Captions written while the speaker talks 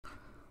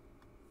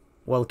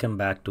Welcome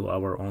back to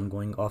our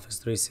ongoing Office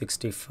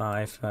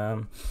 365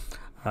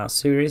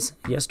 series.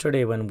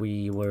 Yesterday, when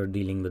we were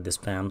dealing with the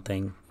spam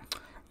thing,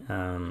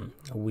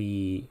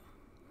 we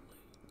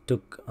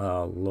took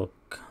a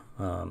look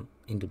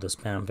into the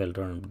spam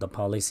filter and the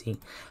policy,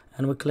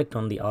 and we clicked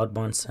on the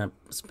outbound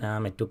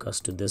spam. It took us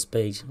to this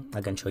page.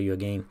 I can show you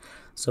again,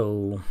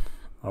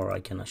 or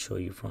I can show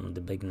you from the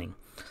beginning.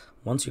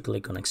 Once you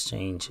click on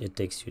Exchange, it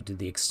takes you to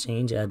the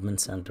Exchange Admin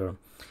Center,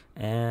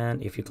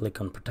 and if you click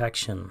on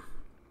Protection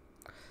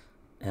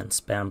and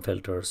Spam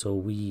Filter, so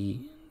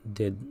we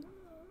did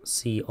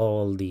see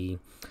all the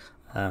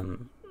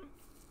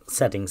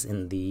settings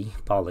in the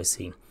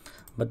policy.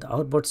 But the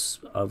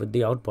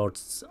outbound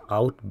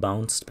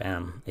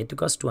spam, it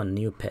took us to a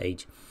new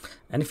page,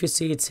 and if you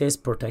see, it says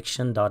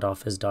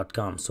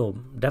protection.office.com. so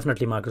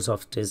definitely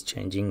Microsoft is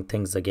changing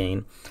things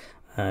again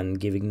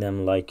and giving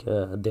them like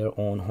their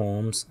own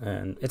homes,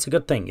 and it's a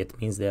good thing. It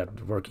means they are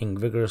working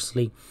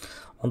vigorously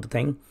on the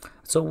thing.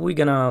 So we're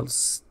gonna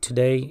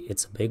today,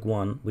 it's a big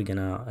one, we're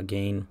gonna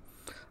again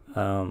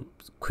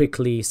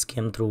quickly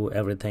skim through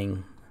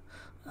everything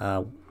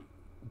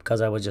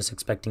because I was just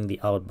expecting the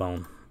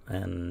outbound,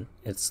 and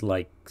it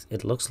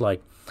looks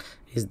like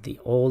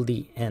all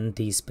the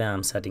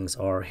anti-spam settings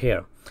are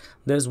here.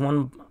 There's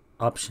one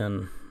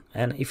option,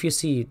 and if you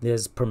see,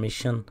 there's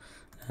permission,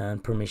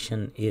 and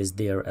permission is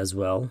there as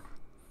well.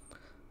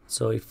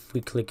 So if we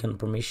click on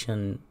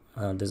permission,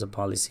 there's a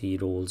policy,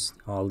 rules,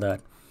 all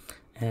that,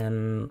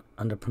 and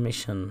under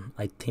permission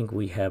I think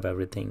we have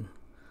everything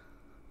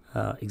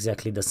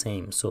exactly the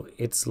same. So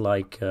it's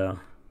like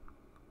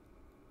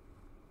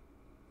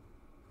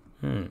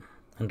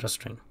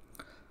interesting.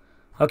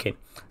 Okay,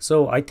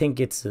 so I think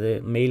it's the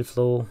mail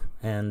flow,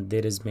 and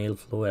there is mail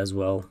flow as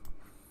well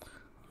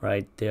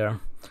right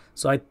there.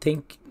 So I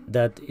think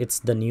that it's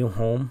the new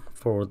home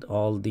for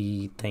all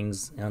the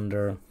things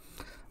under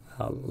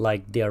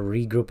like they are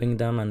regrouping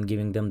them and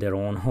giving them their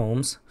own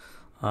homes.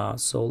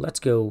 So let's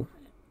go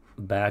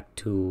back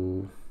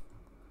to,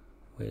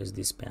 where's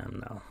the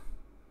spam now?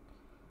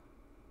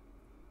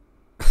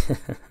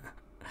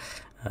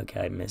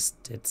 Okay, I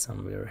missed it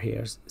somewhere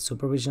here.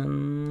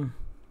 Supervision,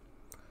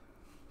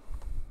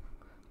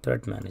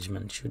 threat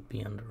management should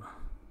be under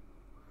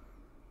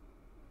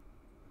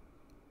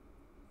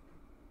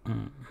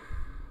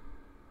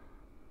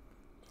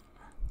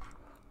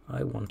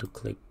I want to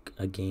click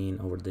again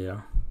over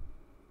there,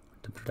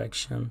 the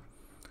protection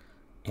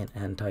and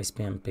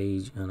anti-spam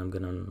page, and I'm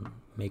gonna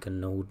make a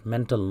note,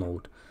 mental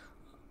note,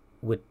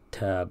 with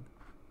tab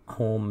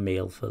home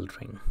mail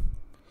filtering.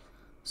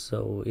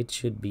 So it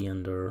should be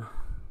under,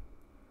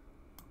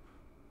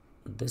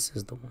 this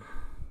is the one,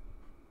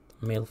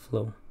 mail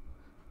flow,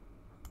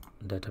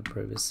 data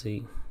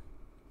privacy.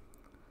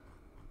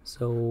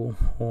 So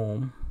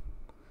home,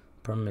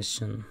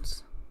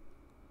 permissions,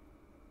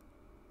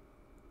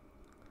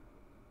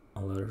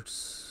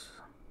 alerts.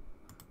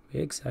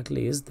 Where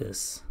exactly is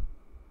this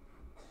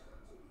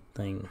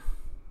thing?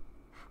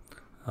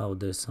 Oh,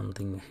 there's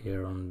something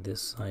here on this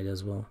side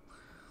as well.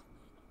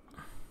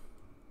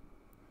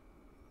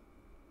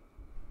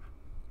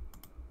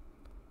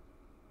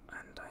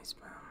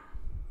 Anti-spam.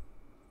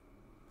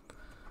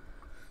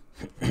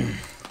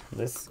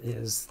 This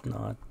is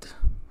not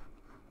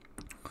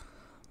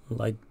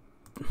like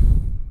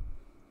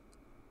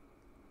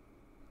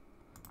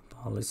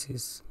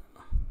policies.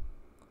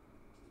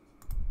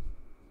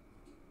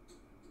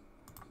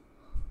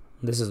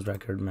 This is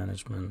record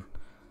management.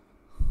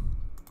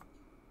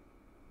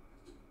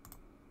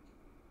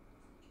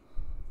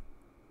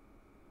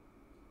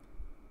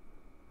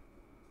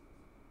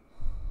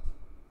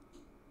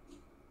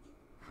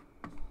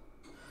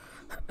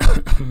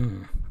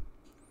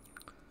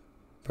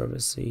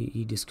 Privacy,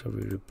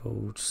 e-discovery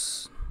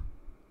reports.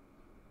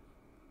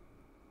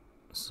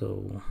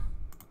 So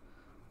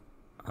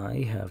I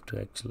have to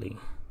actually,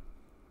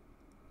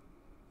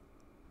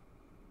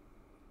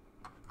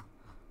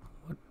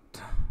 what,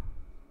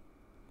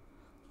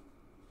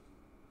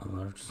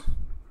 alerts,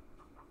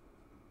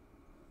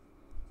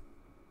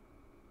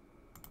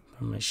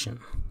 permission,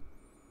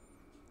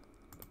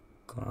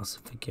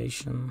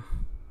 classification,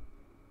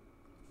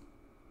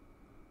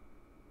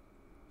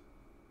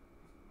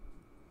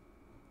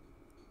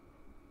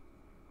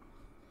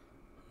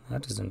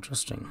 that is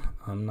interesting.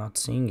 I'm not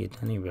seeing it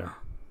anywhere.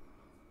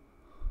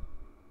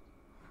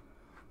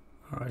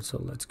 Alright,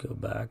 so let's go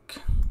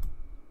back.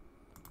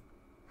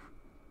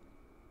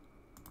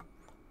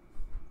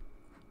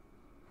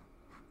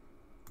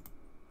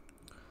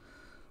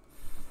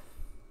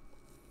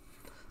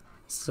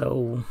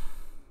 So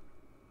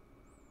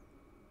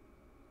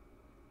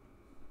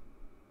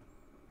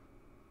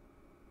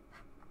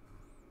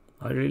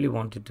I really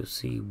wanted to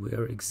see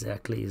where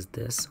exactly is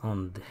this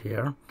on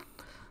here,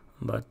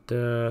 but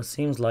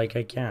seems like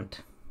I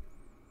can't.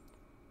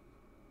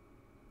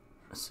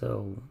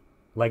 So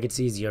like, it's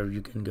easier,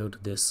 you can go to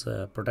this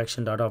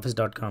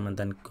protection.office.com and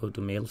then go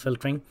to mail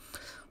filtering.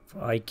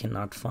 I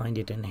cannot find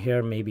it in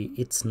here. Maybe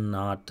it's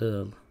not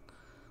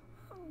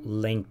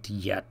linked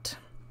yet,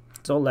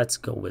 so let's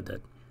go with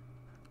it.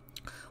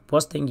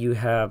 First thing, you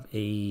have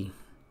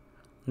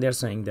they're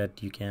saying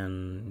that you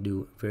can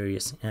do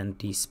various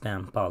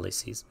anti-spam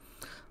policies.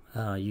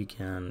 You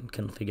can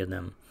configure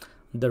them.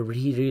 The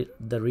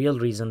real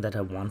reason that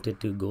I wanted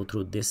to go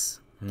through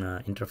this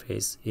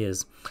interface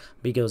is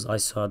because I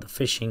saw the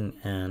phishing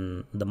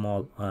and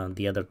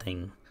the other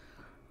thing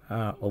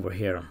over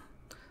here.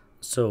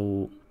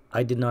 So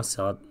I did not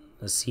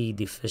see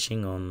the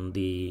phishing on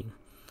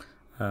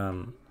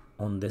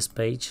this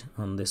page,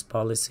 on this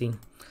policy.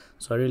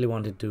 So I really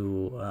wanted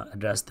to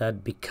address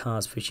that,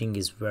 because phishing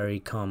is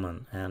very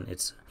common and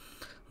it's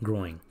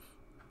growing.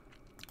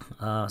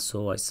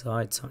 So I saw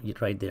it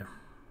right there,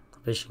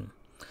 phishing.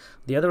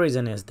 The other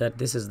reason is that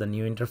this is the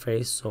new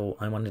interface, so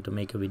I wanted to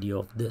make a video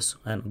of this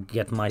and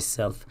get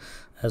myself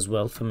as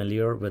well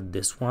familiar with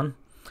this one.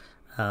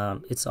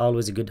 It's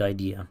always a good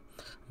idea,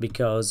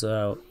 because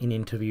in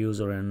interviews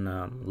or in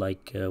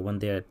when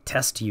they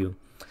test you,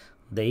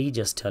 they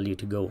just tell you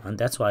to go, and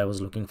that's why I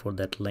was looking for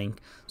that link,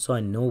 so I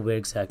know where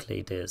exactly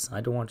it is. I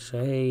don't want to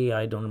say, hey,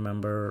 I don't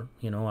remember,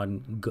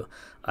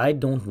 I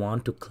don't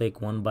want to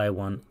click one by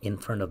one in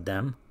front of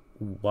them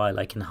while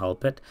I can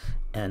help it,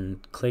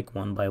 and click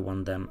one by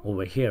one them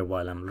over here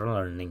while I'm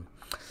learning.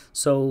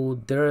 So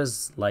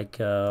there's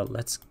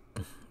let's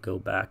go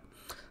back.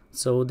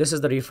 So this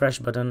is the refresh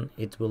button.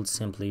 It will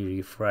simply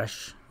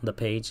refresh the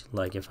page.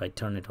 Like if I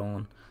turn it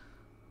on,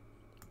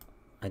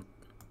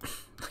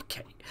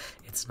 okay,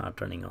 it's not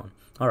turning on.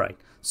 All right,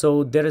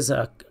 so there is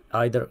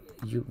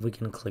we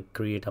can click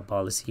create a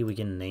policy, we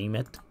can name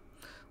it,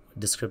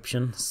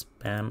 description,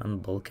 spam,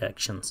 and bulk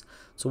actions.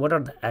 So what are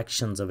the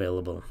actions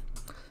available?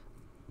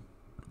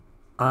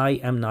 I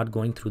am not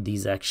going through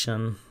these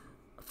actions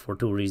for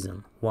two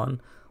reasons. One,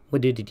 we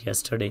did it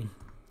yesterday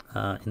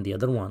in the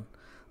other one,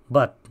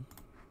 but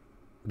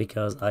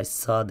because I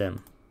saw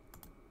them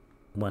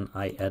when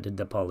I added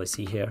the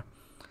policy here.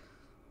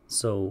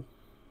 So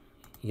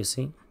you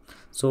see,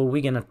 so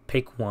we're gonna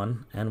pick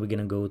one and we're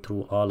gonna go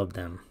through all of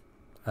them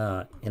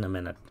in a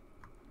minute.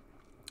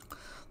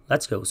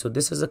 Let's go. So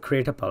this is a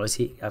create a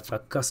policy of a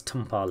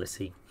custom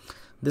policy.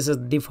 This is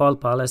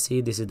default policy.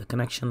 This is the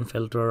connection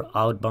filter,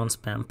 outbound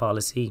spam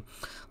policy.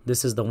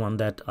 This is the one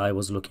that I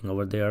was looking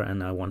over there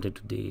and I wanted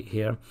to do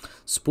here.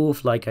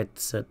 Spoof, like I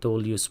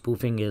told you,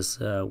 spoofing is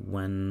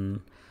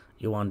when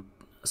you want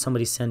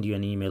somebody send you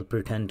an email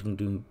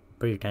pretending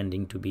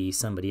to be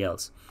somebody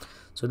else.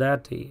 So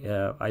that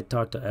I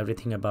talked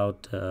everything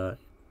about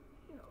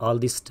all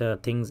these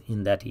things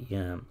in that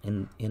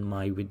in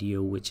my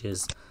video, which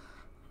is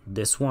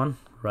this one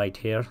right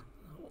here,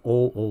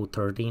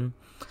 OO14.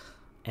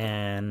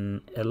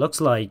 And it looks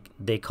like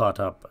they caught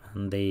up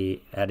and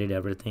they added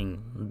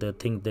everything. The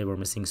thing they were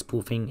missing,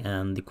 spoofing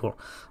and the core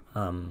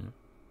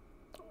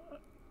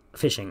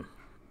phishing.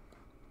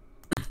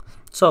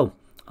 So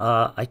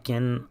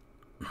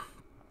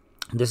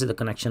this is the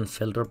connection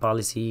filter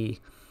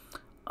policy,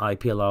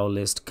 IP allow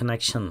list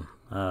connection.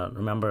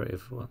 Remember,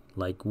 if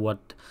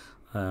what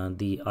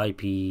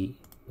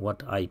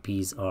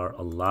IPs are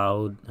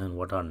allowed and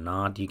what are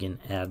not, you can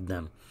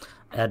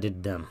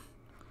edit them.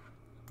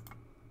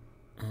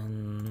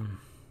 And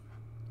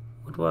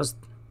what was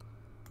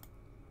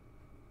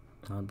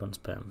outbound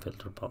spam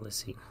filter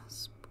policy?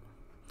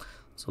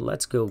 So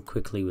let's go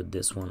quickly with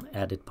this one,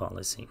 edit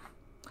policy.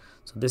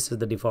 So this is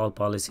the default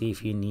policy.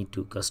 If you need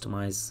to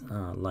customize,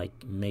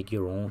 make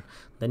your own,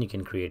 then you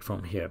can create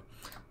from here.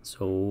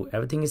 So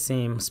everything is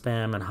same.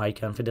 Spam and high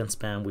confidence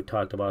spam, we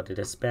talked about it.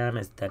 As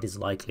spam that is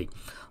likely,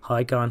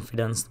 high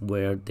confidence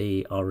where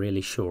they are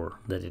really sure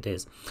that it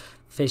is.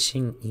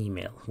 Phishing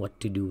email, what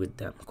to do with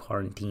them,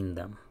 quarantine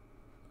them.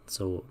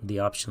 So the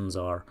options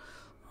are,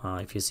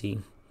 if you see,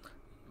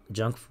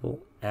 junk,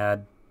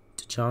 add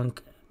to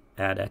junk,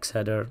 add X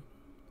header.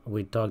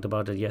 We talked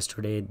about it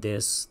yesterday.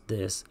 This,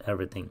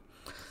 everything.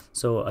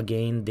 So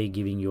again, they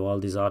giving you all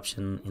these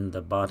options in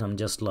the bottom,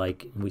 just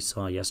like we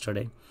saw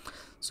yesterday.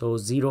 So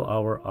 0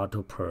 hour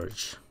auto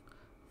purge.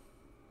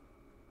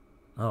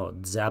 Oh,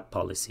 zap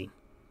policy.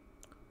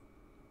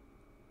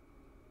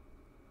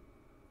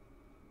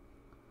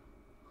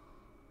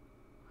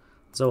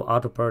 So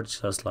auto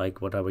purge, just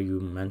like whatever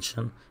you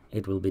mention,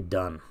 it will be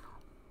done.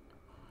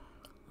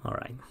 All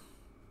right.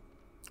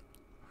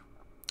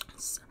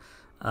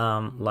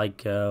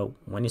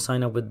 When you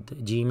sign up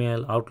with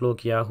Gmail,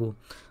 Outlook, Yahoo,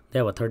 they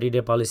have a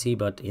 30-day policy,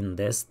 but in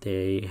this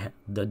the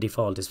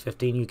default is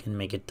 15. You can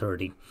make it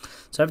 30.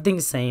 So everything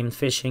is same.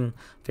 Phishing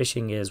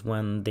is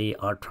when they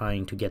are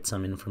trying to get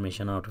some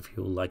information out of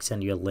you, like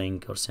send you a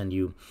link or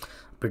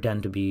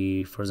pretend to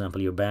be, for example,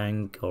 your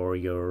bank or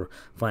your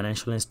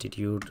financial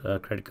institute,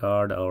 credit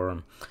card,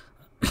 or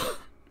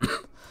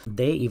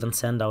they even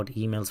send out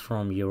emails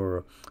from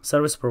your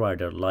service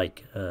provider,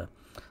 like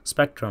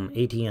Spectrum,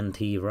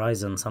 AT&T,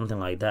 Verizon, something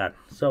like that.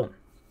 So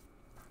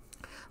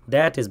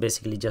that is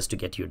basically just to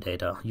get your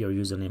data, your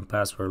username,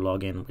 password,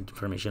 login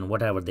information,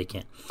 whatever they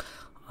can.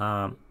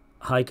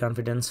 High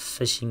confidence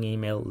phishing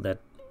email,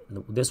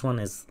 this one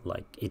is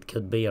like, it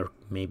could be or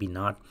maybe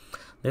not.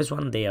 This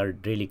one, they are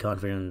really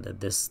confident that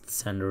this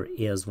sender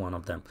is one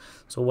of them.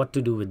 So what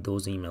to do with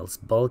those emails?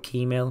 Bulk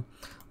email,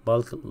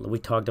 bulk, we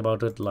talked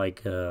about it,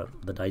 like the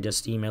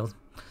digest email.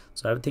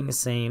 So everything is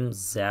same: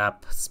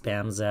 zap,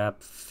 spam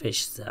zap,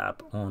 fish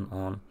zap,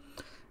 on.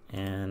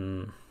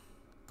 And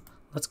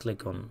let's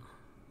click on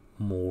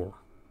more.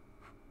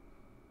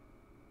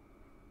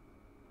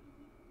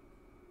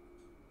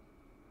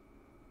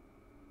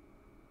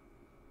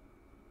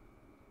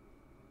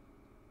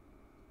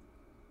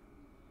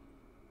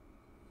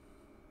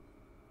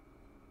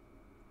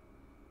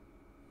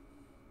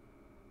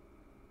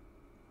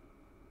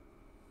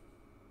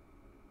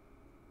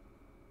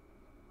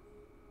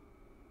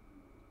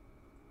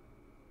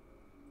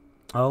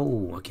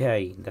 Oh,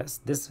 okay,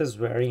 this is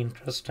very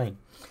interesting.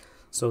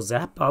 So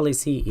zap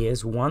policy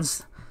is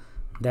once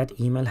that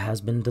email has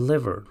been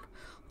delivered,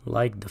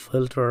 like the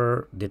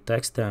filter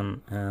detects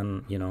them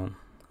and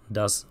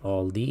does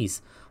all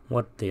these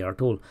what they are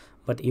told.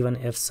 But even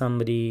if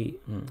somebody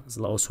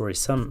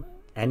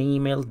any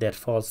email that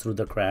falls through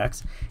the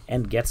cracks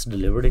and gets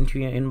delivered into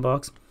your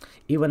inbox,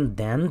 even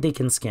then they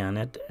can scan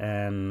it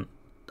and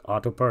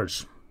auto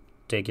purge,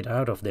 take it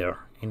out of there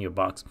in your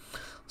box.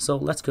 So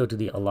let's go to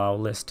the allow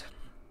list.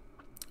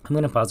 I'm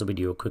gonna pause the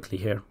video quickly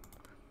here.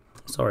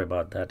 Sorry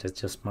about that,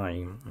 it's just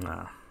my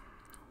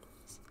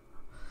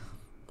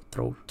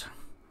throat.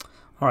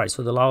 All right,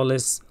 so the allow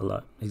list,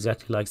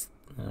 exactly like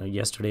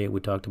yesterday we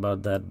talked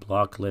about that.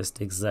 Block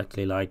list,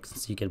 exactly like,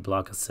 so you can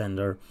block a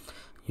sender,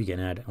 you can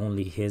add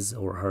only his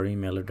or her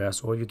email address,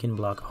 or you can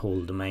block a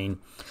whole domain.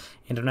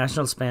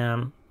 International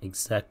spam,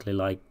 exactly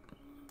like,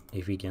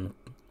 if we can,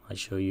 I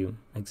show you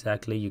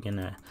exactly, you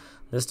can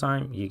this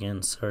time you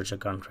can search a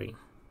country,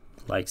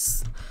 like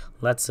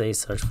let's say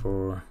search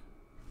for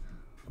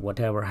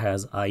whatever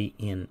has I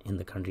in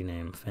the country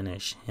name: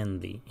 Finnish,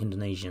 Hindi,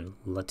 Indonesian,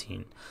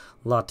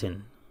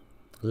 Latin,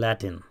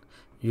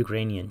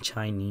 Ukrainian,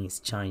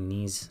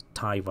 Chinese,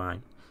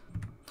 Taiwan.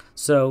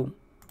 So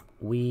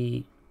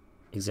we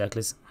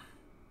exactly,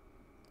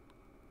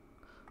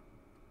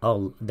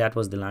 oh, that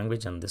was the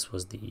language and this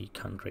was the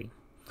country.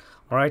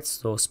 All right,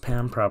 so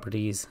spam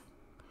properties,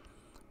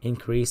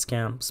 increase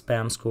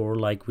spam score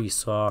like we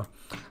saw.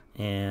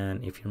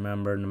 And if you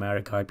remember,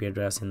 numeric IP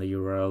address in the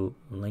URL,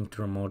 link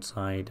to remote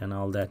site and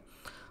all that.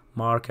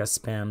 Mark as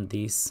spam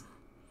these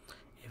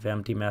if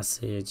empty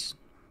message,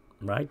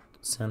 right?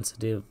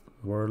 Sensitive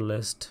word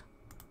list.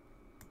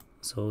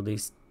 So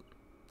this,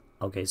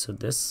 okay, so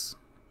this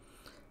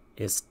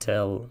is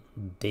till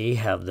they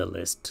have the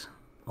list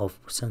of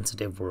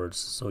sensitive words,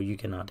 so you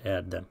cannot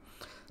add them.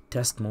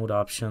 Test mode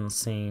option,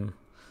 same.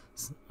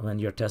 When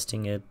you're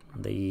testing it,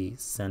 they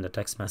send a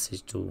text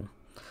message to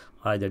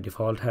either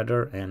default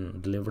header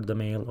and deliver the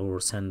mail, or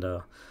send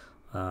a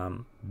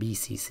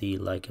BCC,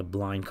 like a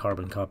blind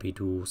carbon copy,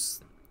 to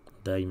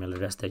the email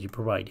address that you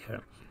provide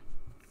here.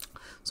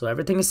 So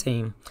everything is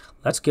same.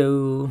 Let's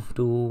go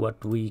to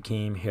what we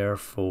came here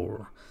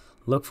for.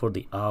 Look for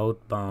the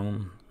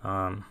outbound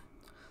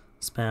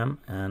spam,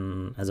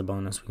 and as a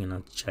bonus we're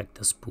gonna check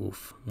the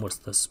spoof. What's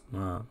this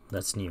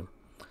that's new?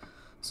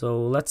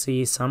 So let's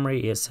see.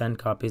 Summary is send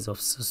copies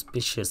of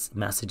suspicious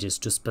messages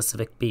to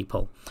specific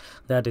people.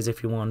 That is,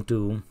 if you want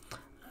to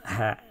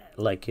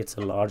like, it's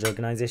a large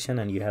organization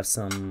and you have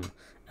some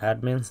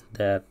admins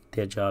that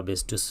their job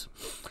is to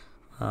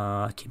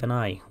keep an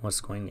eye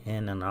what's going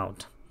in and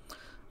out,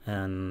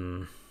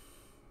 and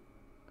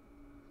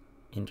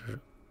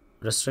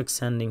restrict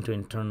sending to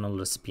internal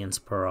recipients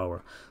per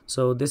hour.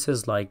 So this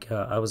is like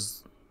I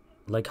was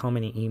like, how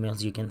many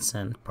emails you can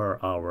send per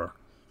hour.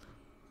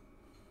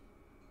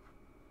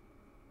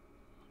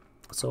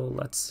 So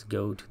let's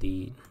go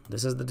to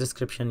this is the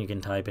description. You can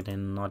type it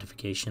in.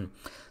 Notification: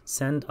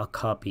 send a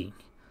copy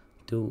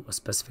to a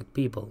specific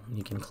people.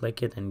 You can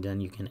click it and then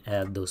you can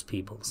add those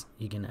peoples.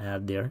 You can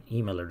add their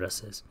email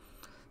addresses.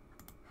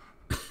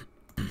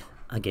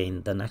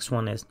 Again, the next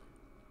one is,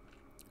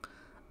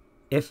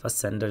 if a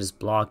sender is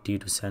blocked due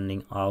to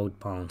sending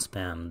outbound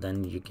spam,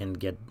 then you can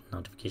get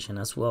notification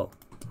as well,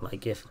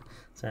 like if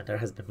sender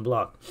has been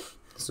blocked.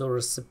 So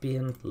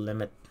recipient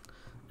limit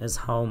is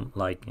how,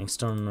 like,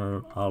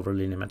 external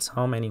hourly limits,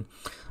 how many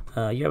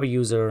you have a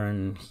user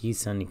and he's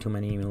sending too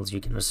many emails, you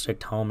can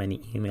restrict how many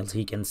emails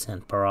he can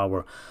send per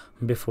hour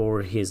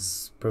before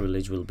his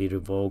privilege will be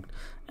revoked,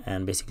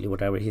 and basically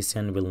whatever he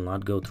send will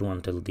not go through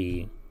until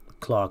the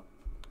clock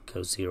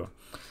goes 0.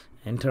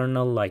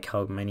 Internal, like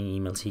how many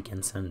emails he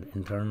can send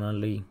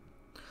internally.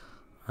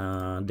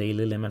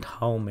 Daily limit,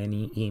 how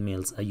many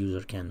emails a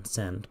user can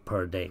send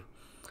per day.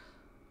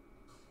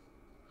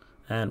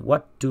 And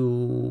what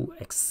to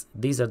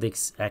these are the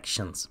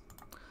actions,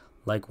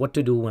 like what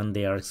to do when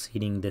they are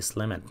exceeding this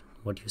limit,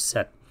 what you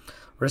set.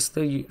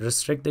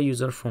 Restrict the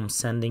user from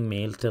sending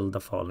mail till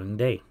the following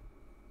day,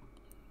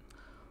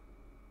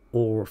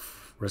 or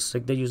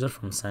restrict the user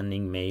from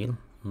sending mail,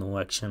 no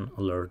action,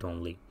 alert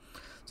only.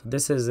 So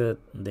this is it.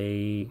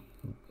 They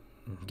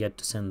get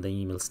to send the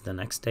emails the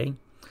next day.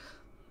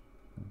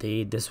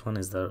 This one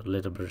is the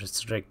little bit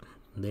restrict.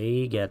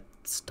 They get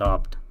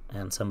stopped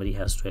and somebody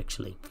has to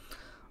actually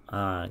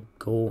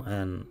go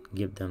and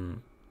give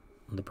them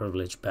the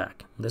privilege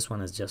back. This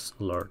one is just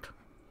alert.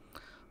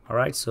 All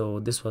right, so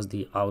this was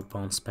the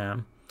outbound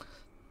spam,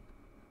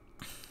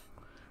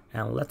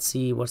 and let's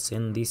see what's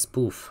in the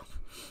spoof.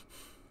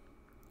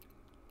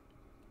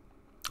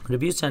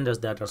 Review senders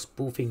that are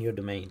spoofing your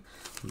domain,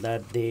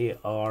 that they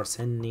are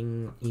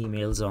sending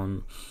emails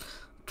on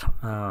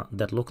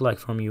that look like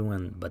from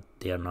you, but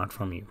they are not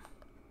from you.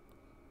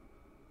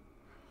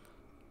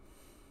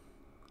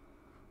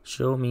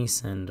 Show me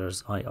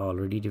senders I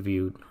already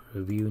reviewed.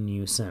 Review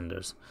new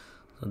senders.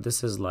 So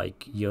this is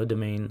like your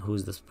domain,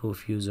 who's the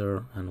spoof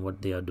user and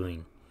what they are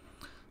doing.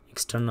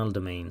 External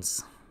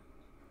domains,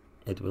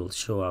 it will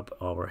show up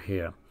over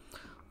here,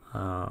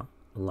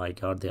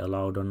 like are they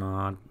allowed or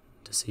not,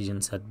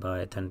 decision set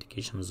by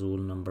authentication rule,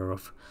 number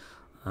of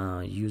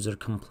user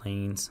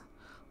complaints,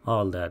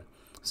 all that.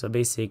 So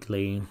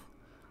basically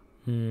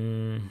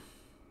in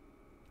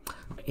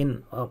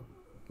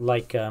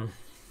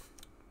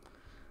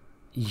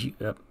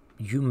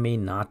you may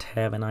not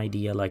have an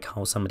idea like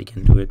how somebody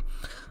can do it.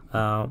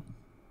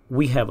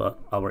 We have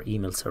our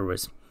email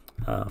service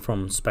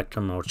from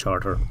Spectrum or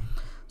Charter.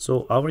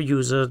 So our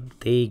user,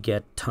 they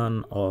get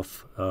ton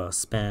of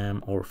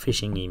spam or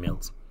phishing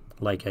emails,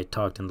 like I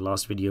talked in the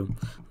last video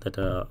that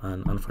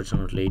an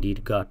unfortunate lady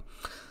got.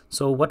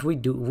 So what we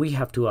do, we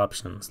have two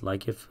options.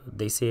 Like if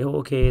they say, oh,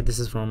 okay, this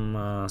is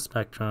from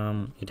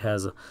Spectrum, it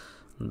has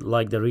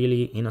like the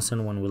really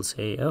innocent one will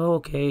say, oh,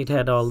 okay, it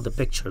had all the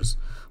pictures.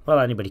 Well,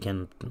 anybody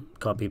can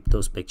copy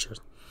those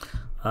pictures,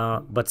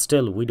 but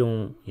still we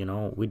don't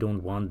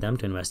want them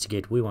to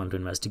investigate. We want to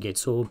investigate.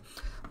 So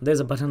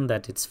there's a button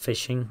that it's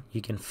phishing.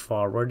 You can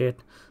forward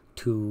it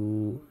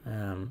to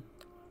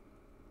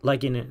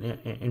like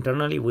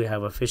internally we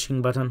have a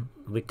phishing button.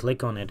 We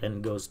click on it and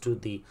it goes to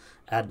the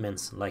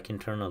admins like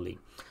internally,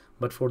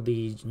 but for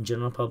the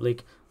general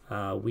public,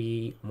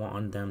 we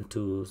want them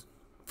to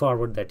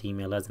forward that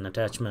email as an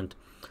attachment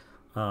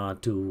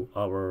to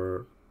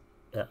our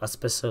a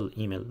special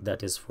email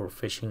that is for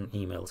phishing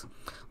emails.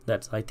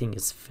 That's, I think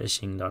it's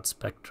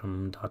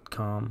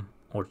phishing.spectrum.com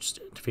or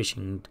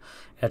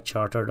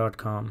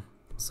phishing@charter.com.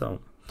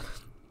 So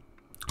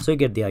you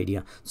get the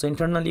idea. So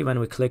internally when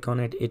we click on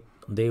it,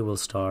 they will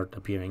start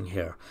appearing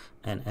here,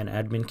 and an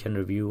admin can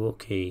review,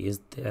 okay,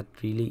 is that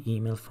really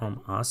email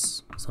from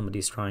us?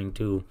 Somebody's trying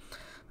to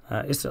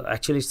it's a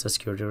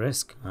security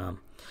risk, that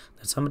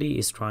somebody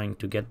is trying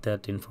to get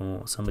that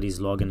info, somebody's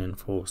login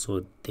info,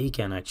 so they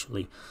can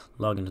actually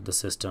log into the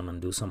system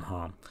and do some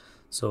harm.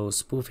 So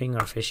spoofing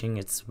or phishing,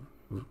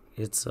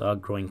 it's a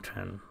growing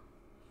trend,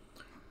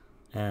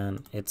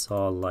 and it's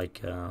all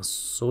like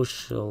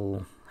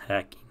social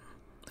hacking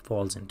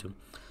falls into.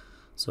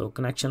 So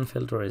connection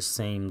filter is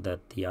same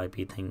that the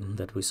IP thing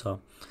that we saw.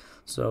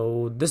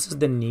 So this is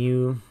the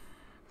new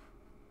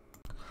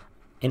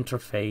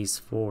interface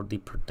for the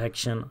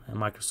protection.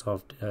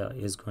 Microsoft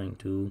is going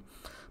to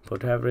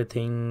put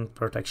everything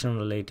protection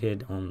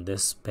related on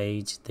this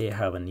page. They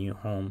have a new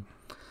home.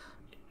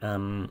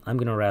 I'm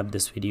gonna wrap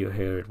this video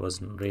here. It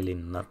was really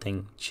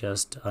nothing,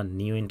 just a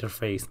new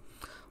interface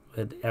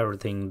with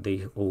everything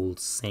the old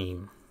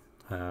same.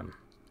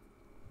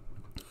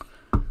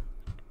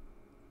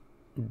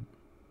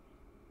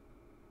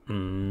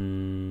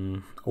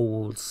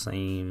 Old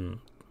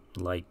same,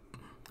 like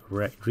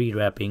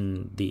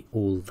rewrapping the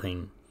old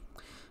thing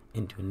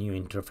into a new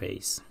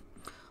interface.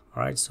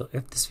 Alright, so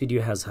if this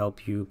video has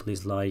helped you,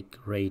 please like,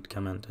 rate,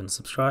 comment and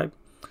subscribe,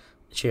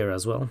 share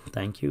as well.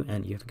 Thank you,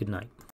 and you have a good night.